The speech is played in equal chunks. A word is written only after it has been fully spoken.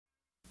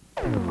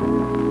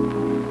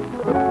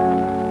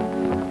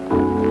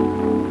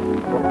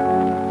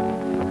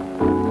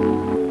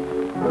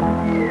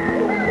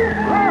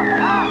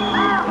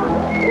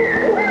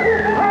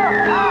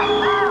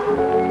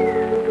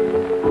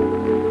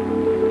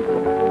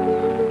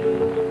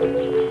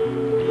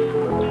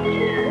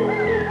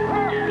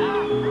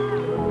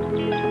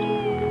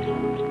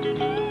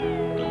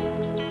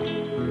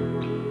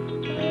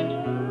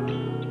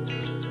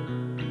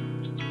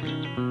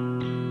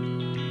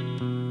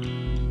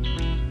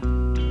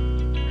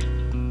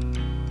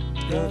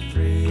The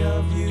three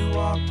of you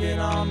walked in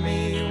on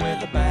me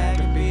with a bag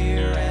of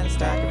beer and a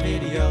stack of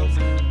videos.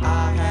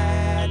 I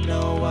had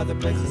no other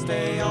place to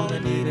stay, only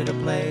needed a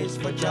place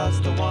for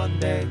just the one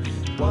day.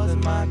 It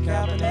wasn't my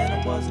cabin and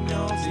it wasn't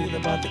yours either,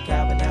 but the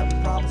cabin had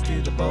been promised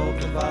to the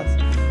both of us.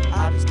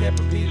 I just kept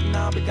repeating,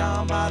 I'll be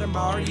gone by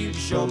tomorrow. You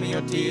just showed me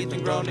your teeth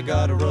and groaned a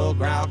guttural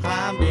growl.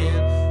 Climbed in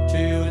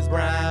to his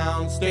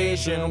brown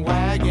station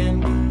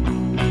wagon.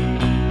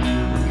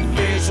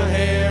 Facial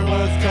hair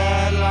was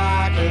cut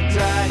like a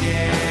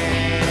dragon.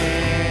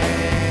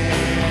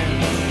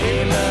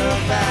 He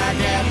looked back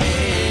at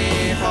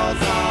me for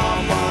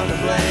someone to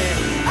blame.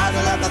 As I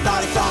left, I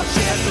thought he saw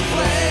ships to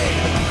flame.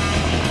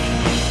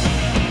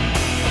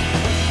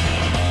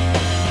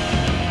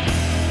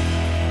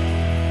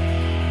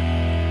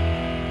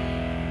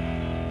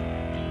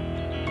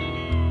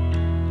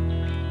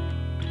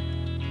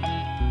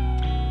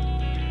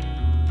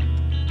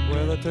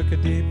 Well, I took a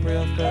deep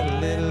breath, felt a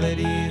little at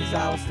ease.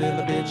 I was still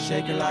a bit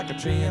shaking like a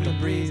tree in the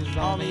breeze.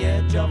 On the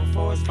edge of a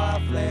forest fire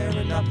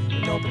flaring up,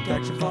 with no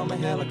protection from a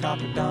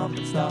helicopter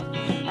dumping stuff.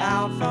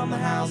 Out from the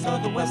house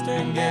of the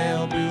western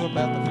gale blew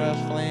about the fresh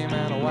flame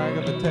and a wag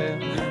of the tail.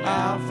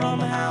 Out from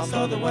the house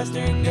of the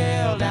western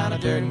gale, down a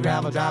dirt and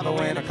gravel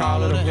driveway in a car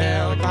load of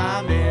hell. I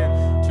climbed in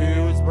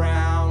to his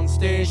brown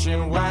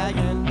station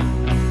wagon.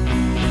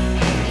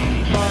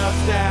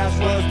 Mustache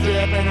was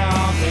dripping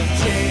off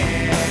his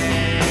chin.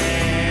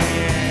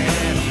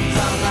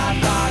 Sunlight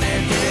thought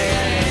it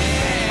did.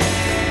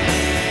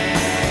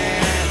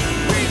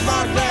 Breeze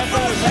marked left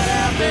for his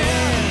left in.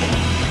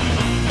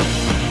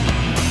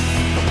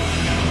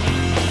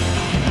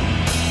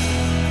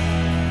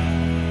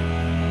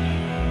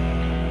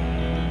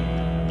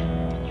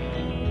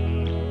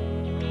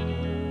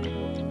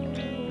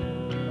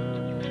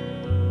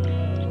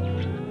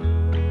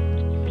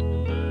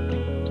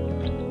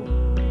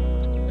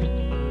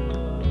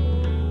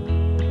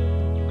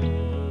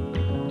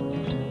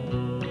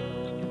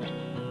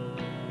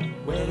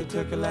 Well, he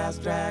took a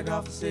last drag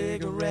off a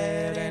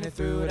cigarette and he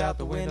threw it out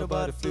the window,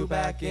 but it flew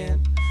back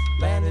in.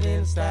 Landed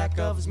in a stack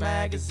of his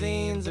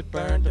magazines. It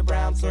burned a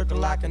brown circle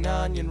like an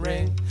onion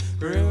ring.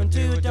 Grew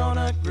into a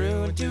donut,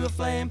 grew into a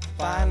flame.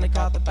 Finally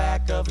caught the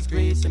back of his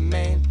greasy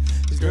mane.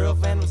 His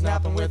girlfriend was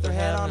napping with her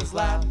head on his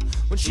lap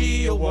when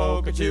she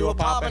awoke to a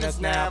pop and a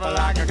snap,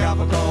 like a cup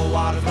of cold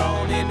water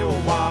thrown into a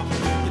wok.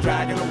 The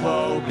dragon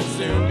awoke and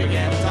soon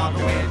began to talk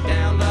and went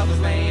down Lover's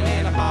Lane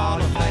in a ball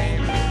of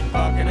flame.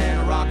 Fucking in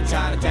a rock in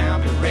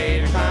Chinatown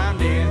parade, and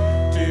climbed in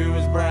to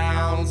his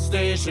brown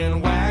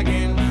station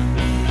wagon.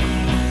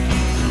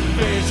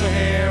 Facial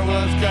hair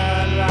was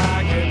cut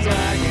like a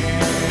dragon.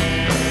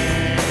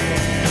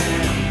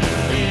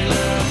 He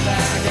looked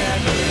back at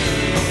me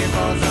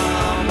for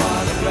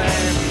someone to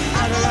blame.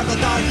 I left the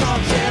dark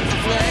called ship to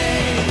flame.